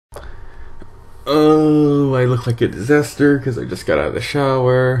Oh, I look like a disaster because I just got out of the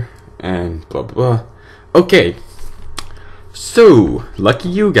shower and blah blah blah. Okay, so lucky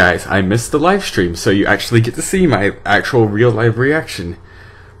you guys, I missed the live stream, so you actually get to see my actual real live reaction.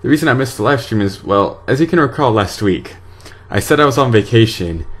 The reason I missed the live stream is, well, as you can recall last week, I said I was on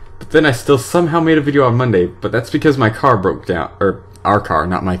vacation, but then I still somehow made a video on Monday, but that's because my car broke down, or our car,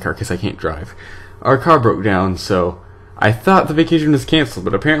 not my car because I can't drive. Our car broke down, so I thought the vacation was canceled,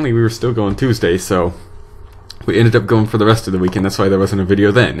 but apparently we were still going Tuesday, so we ended up going for the rest of the weekend. That's why there wasn't a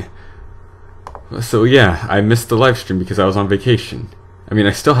video then. So yeah, I missed the live stream because I was on vacation. I mean,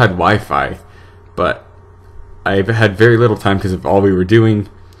 I still had Wi-Fi, but I had very little time because of all we were doing,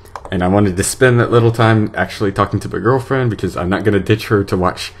 and I wanted to spend that little time actually talking to my girlfriend because I'm not going to ditch her to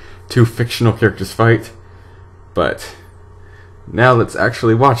watch two fictional characters fight. But now let's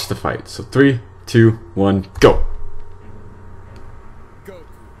actually watch the fight. So 3, 2, 1, go! Goku.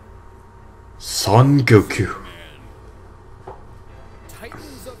 Son Goku.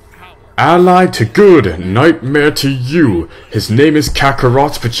 Titans of power. Allied to good, nightmare to you. His name is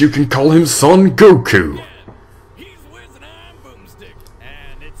Kakarot, but you can call him Son Goku. He's Wiz and I'm Boomstick.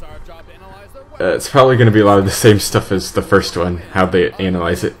 And it's our job to analyze their weapons. It's probably going to be a lot of the same stuff as the first one, how they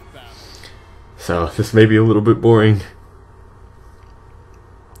analyze it. So this may be a little bit boring.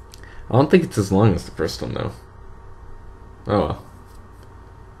 I don't think it's as long as the first one, though. Oh well.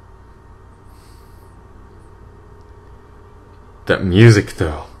 That music,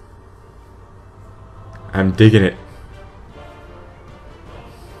 though. I'm digging it.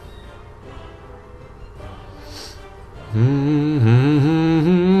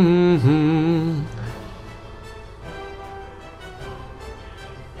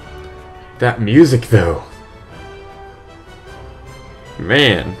 That music, though.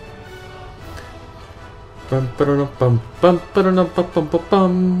 Man. Bum bum bum bum bum bum bum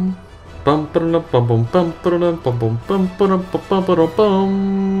bum. Bum bum bum bum bum bum bum bum bum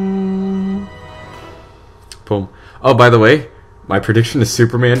bum. Boom. Oh, by the way, my prediction is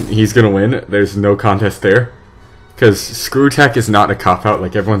Superman. He's gonna win. There's no contest there, because Screw Attack is not a cop out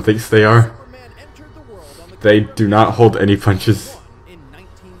like everyone thinks they are. They do not hold any punches. In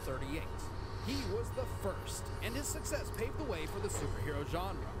 1938, he was the first, and his success paved the way for the superhero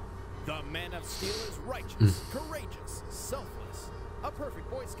genre. The Man of Steel is righteous, courageous, selfless, a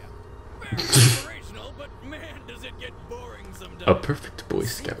perfect Boy Scout. Very inspirational, but man, does it get boring sometimes. A perfect Boy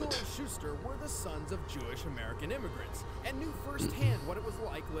Scout. Siegel and Schuster were the sons of Jewish American immigrants and knew firsthand what it was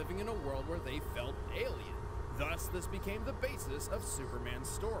like living in a world where they felt alien. Thus, this became the basis of Superman's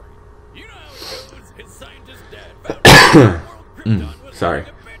story. You know how it goes. His scientist dad found out the world Krypton was Sorry. a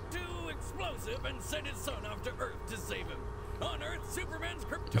bit too explosive and sent his son off to Earth to save him. On Earth, Superman's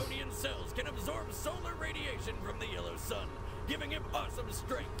Kryptonian cells can absorb solar radiation from the yellow sun, giving him awesome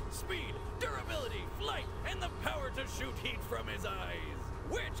strength, speed, durability, flight, and the power to shoot heat from his eyes,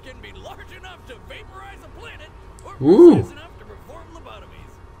 which can be large enough to vaporize a planet or precise enough to perform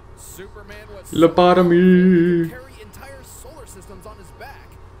lobotomies. Superman was Lobotomy. to carry entire solar systems on his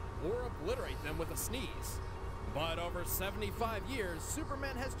back or obliterate them with a sneeze. But over 75 years,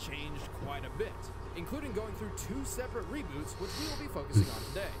 Superman has changed quite a bit, including going through 2 separate reboots, which we will be focusing on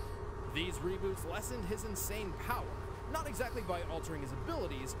today. These reboots lessened his insane power, not exactly by altering his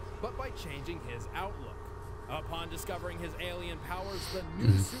abilities, but by changing his outlook. Upon discovering his alien powers, the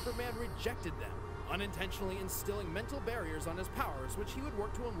new Superman rejected them, unintentionally instilling mental barriers on his powers, which he would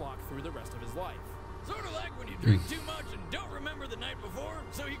work to unlock through the rest of his life. Sort of like when you drink too much and don't remember the night before,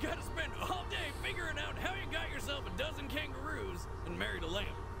 so you gotta spend all day figuring out how you got yourself a dozen kangaroos and married a lamb.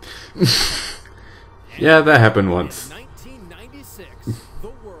 Yeah, that happened once. In 1996, the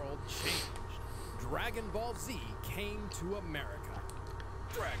world changed. Dragon Ball Z came to America.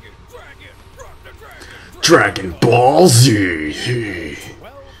 Dragon Ball Z.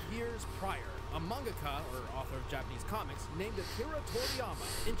 12 years prior, a mangaka, or author of Japanese comics, named Akira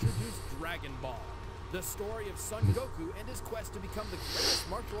Toriyama introduced Dragon Ball, the story of Son Goku and his quest to become the greatest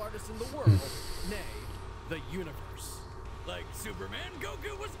martial artist in the world, nay, the universe. Like Superman,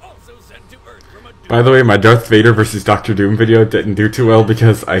 Goku was also sent to Earth from a... By the way, my Darth Vader versus Dr. Doom video didn't do too well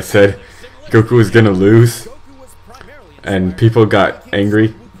because I said Goku was gonna lose, and people got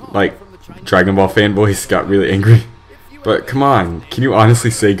angry. Like, Dragon Ball fanboys got really angry. But come on, can you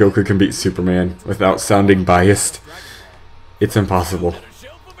honestly say Goku can beat Superman without sounding biased? It's impossible.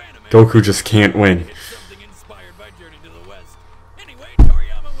 Goku just can't win. Something inspired by Journey to the West. Anyway,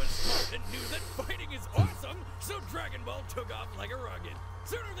 Toriyama was smart and knew that fighting is awesome, so Dragon Ball took off like a rocket.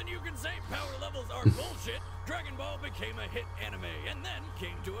 Sooner than you can say power levels are bullshit, Dragon Ball became a hit anime and then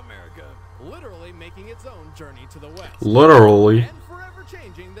came to America, literally making its own journey to the West. Literally. And forever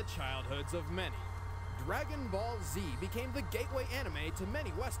changing the childhoods of many. Dragon Ball Z became the gateway anime to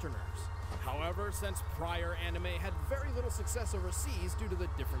many Westerners. However, since prior anime had very little success overseas due to the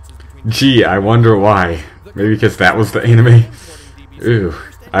differences between... Gee, I wonder why. Maybe because that was the anime? Ooh,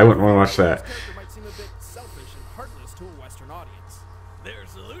 I wouldn't want to watch that. Might seem a bit selfish and heartless to a Western audience. Their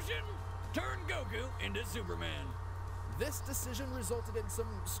solution? Turn Goku into Superman. This decision resulted in some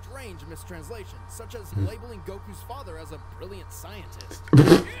strange mistranslations, such as labeling Goku's father as a brilliant scientist. Yeah,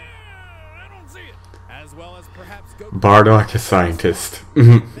 I don't see it. As well as perhaps Goku... Bardock, a scientist.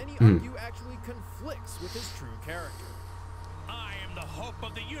 Many argue actually conflicts with his true character. I am the hope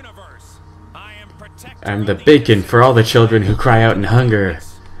of the universe. I am protector I'm of the bacon innocent. for all the children who cry out in hunger.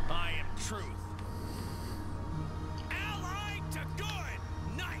 I am truth. Allied to good.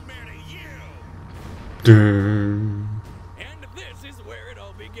 Nightmare to you. Dun. And this is where it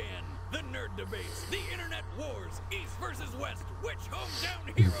all began. The nerd debates, the internet wars, East versus West. Which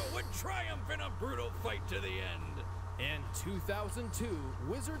hometown hero would triumph in a brutal fight to the end? In 2002,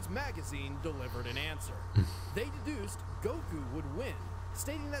 Wizards magazine delivered an answer. They deduced Goku would win,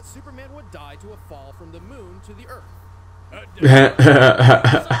 stating that Superman would die to a fall from the moon to the Earth.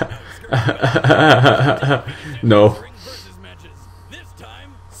 No. Versus matches. This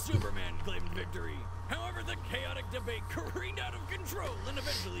time, Superman claimed victory. However, the chaotic debate careened out of control and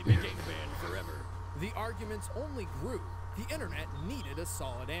eventually became banned forever. The arguments only grew. The internet needed a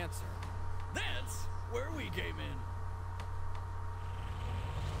solid answer. That's where we came in.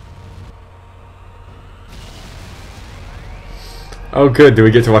 Oh good, do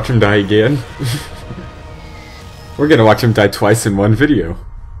we get to watch him die again? We're gonna watch him die twice in one video.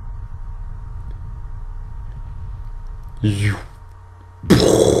 You.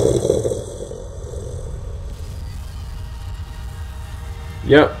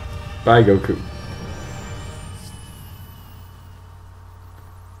 Yep. Bye, Goku.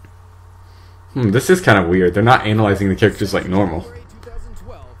 This is kind of weird. They're not analyzing the characters like normal. February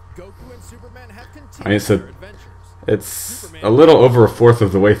 2012, Goku and Superman have I mean, continued their adventures. it's a little over a fourth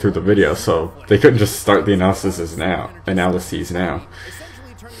of the way through the video, so they couldn't just start the analyses now. Essentially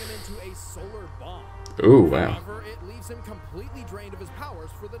turning him into a solar bomb. Ooh, wow. However, it leaves him completely drained of his powers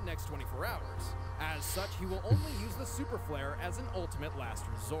for the next 24 hours. As such, he will only use the Super Flare as an ultimate last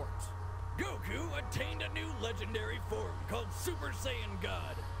resort. Goku attained a new legendary form called Super Saiyan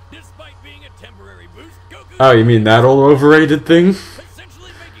God. Despite being a temporary boost, Goku... Oh, you mean that old overrated thing?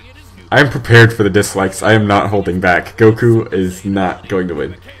 essentially making it his new... I am prepared for the dislikes. I am not holding back. Goku is not going to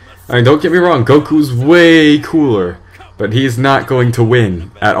win. I mean, don't get me wrong. Goku's way cooler, but he's not going to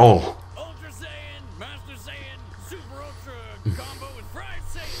win at all. Ultra Saiyan, Master Saiyan, Super Ultra, combo with Fried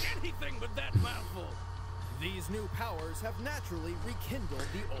Saiyan, anything but that mouthful. These new powers have naturally rekindled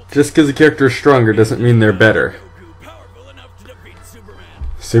the old. Just because a character is stronger doesn't mean they're better. Goku powerful enough to defeat Superman.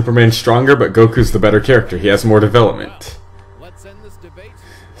 Superman's stronger, but Goku's the better character. He has more development. Let's end this debate.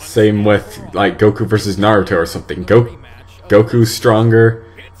 Same with, like, Goku versus Naruto or something. Goku's stronger,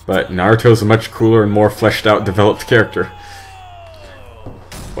 but Naruto's a much cooler and more fleshed out, developed character.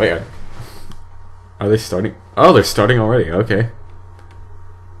 Wait, are they starting? Oh, they're starting already. Okay.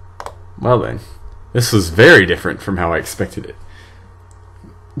 Well then, this was very different from how I expected it.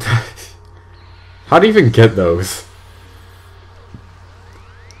 How do you even get those?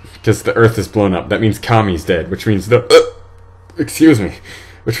 Because the Earth is blown up. That means Kami's dead, which means the... excuse me.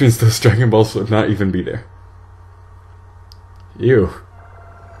 Which means those Dragon Balls would not even be there. Ew.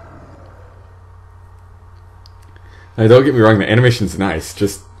 Now, don't get me wrong, the animation's nice.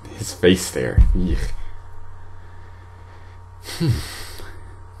 Just his face there. Yuck.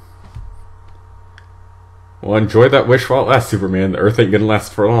 Well, enjoy that wish while it lasts, Superman. The Earth ain't gonna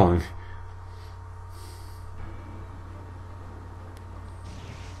last for long.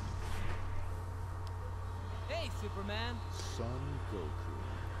 Hey, Superman. Son Goku,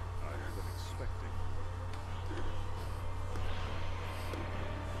 I have been expecting.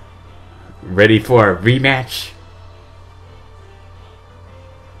 Ready for a rematch?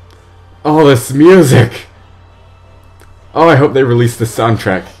 Oh, this music! Oh, I hope they release the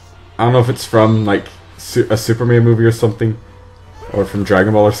soundtrack. I don't know if it's from, like, a Superman movie or something, or from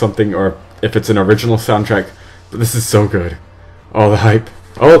Dragon Ball or something, or if it's an original soundtrack, but this is so good. Oh, the hype.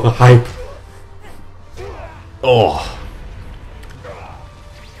 Oh, the hype. Oh.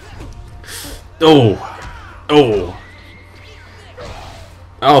 Oh. Oh.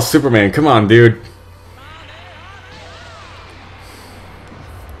 Oh, Superman, come on, dude.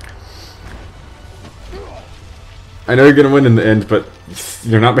 I know you're gonna win in the end, but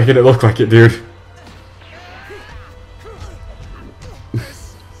you're not making it look like it, dude.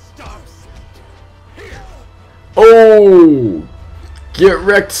 Oh! Get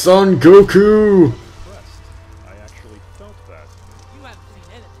wrecked, son, Goku! Impressed. I actually felt that. You haven't seen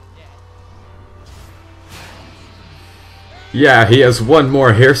anything yet. Yeah, he has one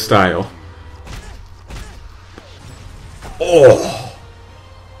more hairstyle. Oh!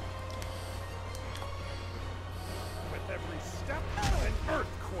 With every step, an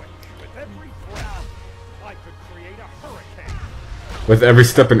earthquake. With every breath, I could create a hurricane. With every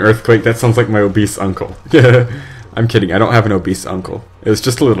step an earthquake, that sounds like my obese uncle. I'm kidding, I don't have an obese uncle. It was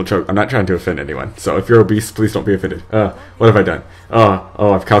just a little joke. I'm not trying to offend anyone. So if you're obese, please don't be offended. What have I done?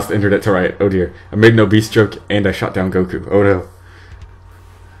 Oh, I've caused the internet to riot. Oh dear. I made an obese joke and I shot down Goku. Oh no.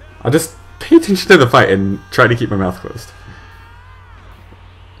 I'll just pay attention to the fight and try to keep my mouth closed.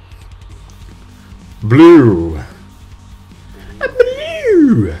 Blue.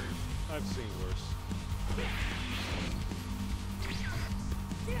 Blue. I've seen worse.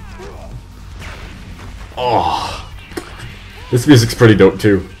 Oh. This music's pretty dope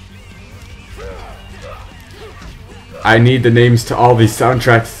too. I need the names to all these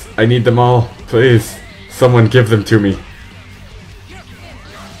soundtracks. I need them all. Please. Someone give them to me.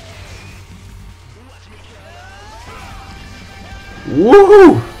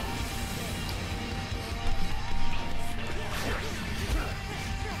 Woohoo!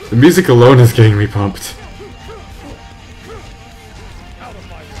 The music alone is getting me pumped. Out of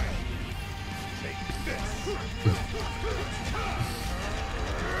my way. Take this.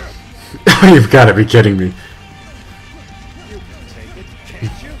 You've got to be kidding me. You can take it,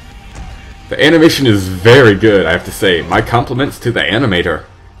 can't you? The animation is very good, I have to say. My compliments to the animator.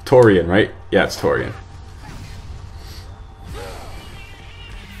 Torian, right? Yeah, it's Torian.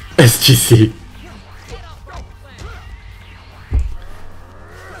 SGC.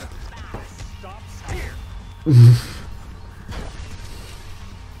 Stop here.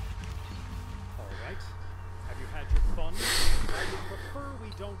 Alright. Have you had your fun? I would prefer we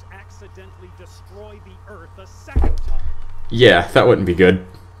don't accidentally destroy the Earth a second time. Yeah, that wouldn't be good.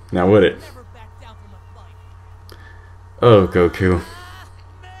 Now would it? Never back down from a fight. Oh, Goku.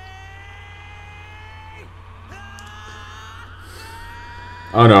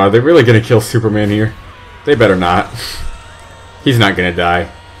 Oh no, are they really gonna kill Superman here? They better not. He's not gonna die.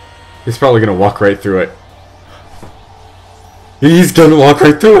 He's probably gonna walk right through it. He's gonna walk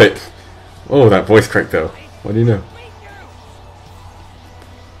right through it! Oh, that voice crack though. What do you know?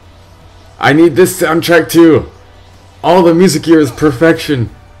 I need this soundtrack too! All the music here is perfection!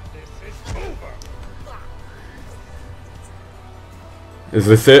 Is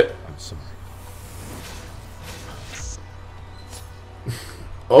this it? I'm sorry.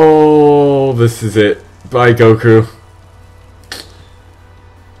 Oh, this is it. Bye, Goku.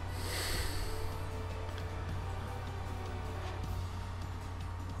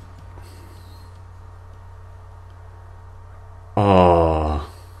 Oh,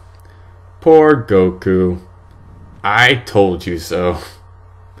 poor Goku. I told you so.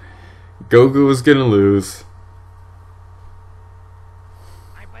 Goku was gonna lose.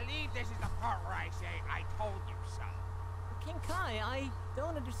 I believe this is the part where I say I told you so. King Kai, I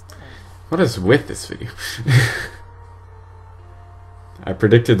don't understand. What is with this video? I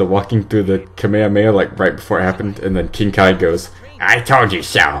predicted the walking through the Kamehameha like right before it happened, and then King Kai goes, I told you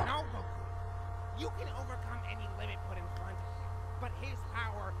so. No, Goku. You can overcome any limit put in front of you, but his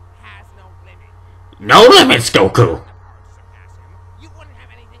power has no limit. No limits, Goku! The power to surpass him, you wouldn't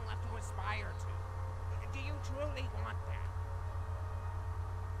have anything left to aspire to. Do you truly want that?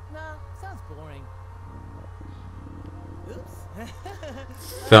 Nah, sounds boring. Oops.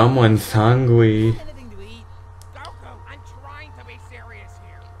 Someone's hungry. Anything to eat? Goku, I'm trying to be serious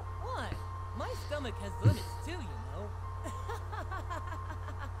here. What? My stomach has limits too, you know.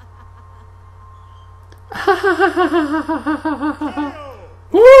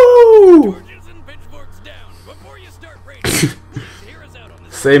 Woo! Torches and pitchforks down. Before you start raging, please hear us out on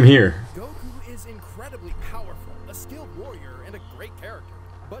this. Same here. Goku is incredibly powerful, a skilled warrior, and a great character.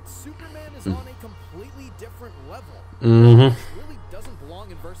 But Superman is on a completely different level. Mm-hmm. He really doesn't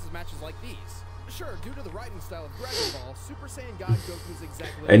belong in versus matches like these. Sure, due to the writing style of Dragon Ball, Super Saiyan God Goku's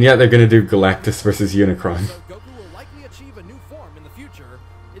exactly... And yet they're gonna do Galactus versus Unicron. So Goku will likely achieve a new form in the future.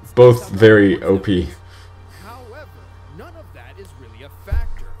 It's Both just how very Goku wants OP. it. However, none of that is really a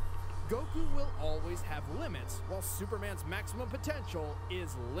factor. Goku will always have limits, while Superman's maximum potential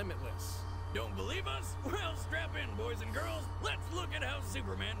is limitless. Don't believe us? Well, strap in, boys and girls. Let's look at how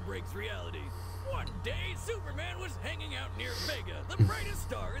Superman breaks reality. One day, Superman was hanging out near Vega, the brightest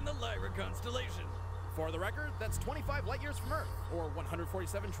star in the Lyra constellation. For the record, that's 25 light years from Earth, or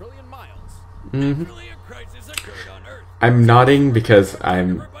 147 trillion miles. Naturally, a crisis occurred on Earth. I'm nodding because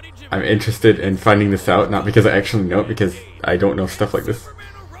I'm interested in finding this out, not because I actually know it, because I don't know stuff like this. Superman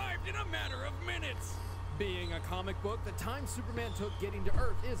arrived in a matter of minutes. Being a comic book, the time Superman took getting to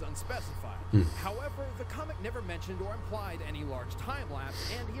Earth is unspecified. However, the comic never mentioned or implied any large time lapse,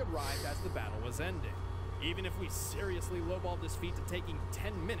 and he arrived as the battle was ending. Even if we seriously lowballed this feat to taking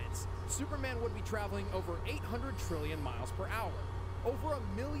 10 minutes, Superman would be traveling over 800 trillion miles per hour, over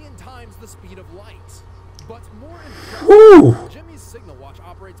 1 million times the speed of light. But more impressive, Jimmy's signal watch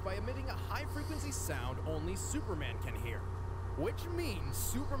operates by emitting a high-frequency sound only Superman can hear. Which means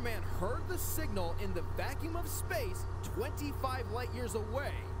Superman heard the signal in the vacuum of space 25 light years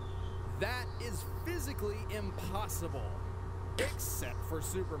away. That is physically impossible. Except for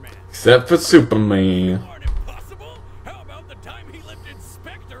Superman. Except for Superman. Aren't impossible? How about the time he lifted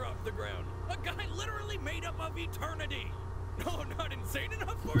Spectre off the ground? A guy literally made up of eternity. No, not insane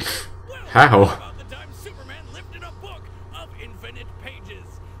enough for you? Well, How? about the time Superman lifted a book of infinite pages?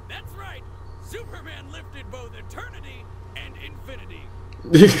 That's right. Superman lifted both eternity and infinity.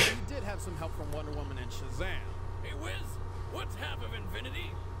 He did have some help from Wonder Woman and Shazam. Hey, Wiz, what's half of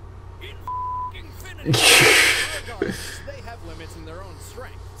infinity? Infinity. Regardless, they have limits in their own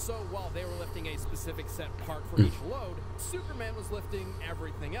strength. So while they were lifting a specific set part for each load, Superman was lifting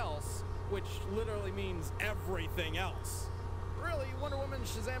everything else, which literally means everything else. Really, Wonder Woman and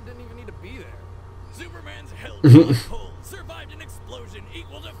Shazam didn't even need to be there. Superman's held black hole survived an explosion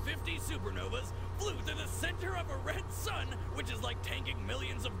equal to 50 supernovas, flew through the center of a red sun, which is like tanking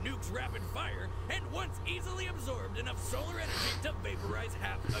millions of nukes rapid fire, and once easily absorbed enough solar energy to vaporize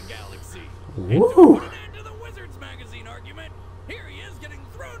half a galaxy. And to Woo. put an end to the Wizards magazine argument, here he is getting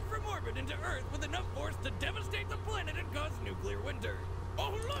thrown from orbit into Earth with enough force to devastate the planet and cause nuclear winter.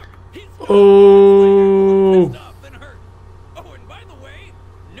 Oh look, he's Oh. pissed off than hurt. Oh, and by the way,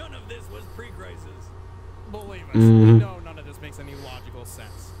 none of this was pre-crisis. Believe us, we know none of this makes any logical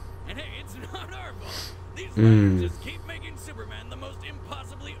sense. And hey, it's not our fault. These writers just keep making Superman the most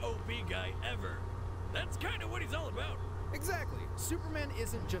impossibly OP guy ever. That's kind of what he's all about. Exactly. Superman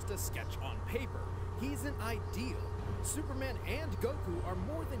isn't just a sketch on paper. He's an ideal. Superman and Goku are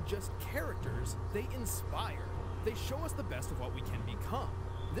more than just characters. They inspire. They show us the best of what we can become.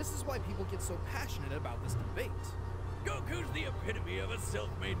 This is why people get so passionate about this debate. Goku's the epitome of a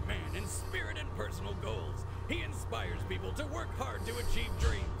self-made man in spirit and personal goals. He inspires people to work hard to achieve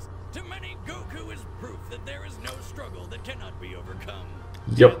dreams. To many, Goku is proof that there is no struggle that cannot be overcome.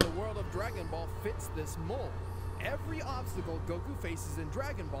 Yep. And the world of Dragon Ball fits this mold. Every obstacle Goku faces in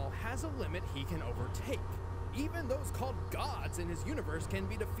Dragon Ball has a limit he can overtake. Even those called gods in his universe can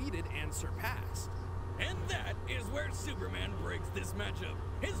be defeated and surpassed. And that is where Superman breaks this matchup.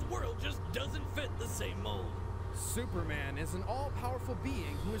 His world just doesn't fit the same mold. Superman is an all-powerful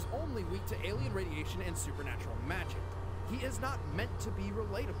being who is only weak to alien radiation and supernatural magic. He is not meant to be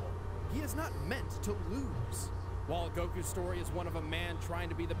relatable. He is not meant to lose. While Goku's story is one of a man trying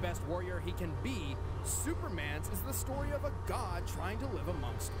to be the best warrior he can be, Superman's is the story of a god trying to live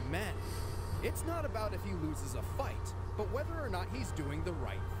amongst men. It's not about if he loses a fight, but whether or not he's doing the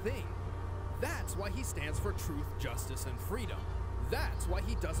right thing. That's why he stands for truth, justice, and freedom. That's why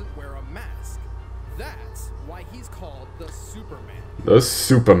he doesn't wear a mask. That's why he's called the Superman. The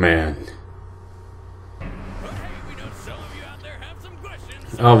Superman. But hey, we know some of you out there have some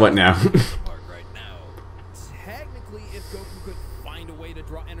questions. Oh, what now? Park right now. Technically, if Goku could find a way to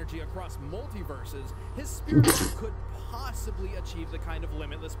draw energy across multiverses, his spirit world could possibly achieve the kind of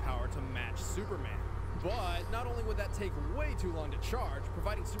limitless power to match Superman. But not only would that take way too long to charge,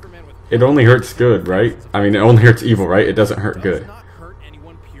 providing Superman with It only hurts good, right? I mean, it only hurts evil, right? It doesn't hurt does good. not hurt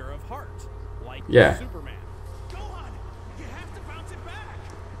anyone pure of heart, like Yeah. Superman. Go on! You have to bounce it back!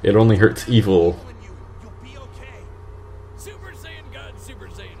 It only hurts evil. You'll be okay. Super Saiyan God Super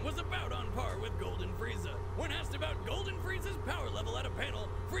Saiyan was about on par with Golden Frieza. When asked about Golden Frieza's power level at a panel,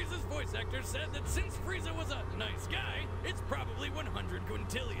 Frieza's voice actor said that since Frieza was a nice guy, it's probably 100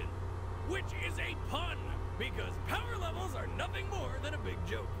 quintillion. Which is a pun, because power levels are nothing more than a big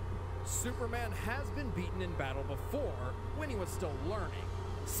joke. Superman has been beaten in battle before, when he was still learning.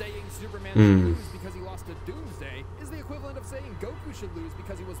 Saying Superman should lose because he lost to Doomsday is the equivalent of saying Goku should lose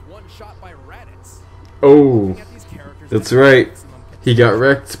because he was one shot by Raditz. Oh, Looking at these characters, that's that right. maximum He got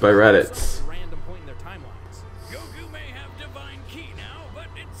wrecked by some Raditz. random point in their timelines. Goku may have divine ki now, but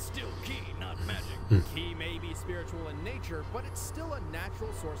it's still ki, not magic. Ki may be spiritual in nature, but it's still a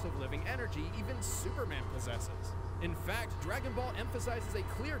natural source of living energy even Superman possesses. In fact, Dragon Ball emphasizes a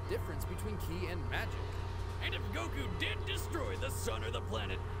clear difference between ki and magic. And if Goku did destroy the sun or the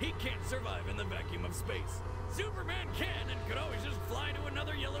planet, he can't survive in the vacuum of space. Superman can and could always just fly to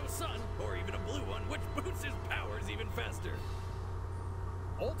another yellow sun, or even a blue one, which boosts his powers even faster.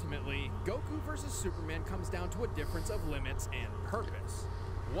 Ultimately, Goku versus Superman comes down to a difference of limits and purpose.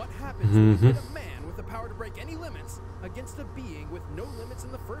 What happens when you pit a man with the power to break any limits against a being with no limits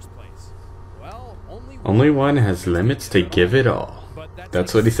in the first place? Well, Only one has limits to give it all.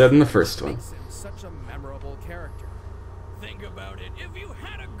 That's what he said in the first one. Makes him such a memorable character. Think about it. If you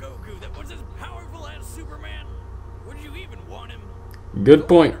had a Goku that was as powerful as Superman, would you even want him? Good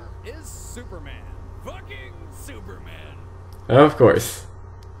point. Is Superman. Fucking Superman. Of course.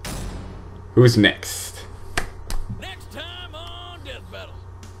 Who's next? Next time on Death Battle.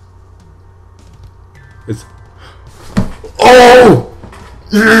 It's... Oh!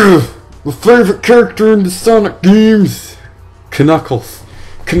 Yeah! My favorite character in the Sonic games! Knuckles.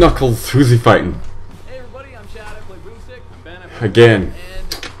 Knuckles, who's he fighting? Hey everybody, I'm Chad, I play Boomstick. I'm Ben, I play Again. and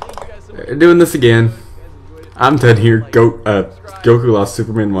thank you guys so much. They're doing this again. If you guys enjoyed it, I'm done here. like, subscribe. Goku lost,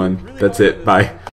 Superman won. That's it. Bye.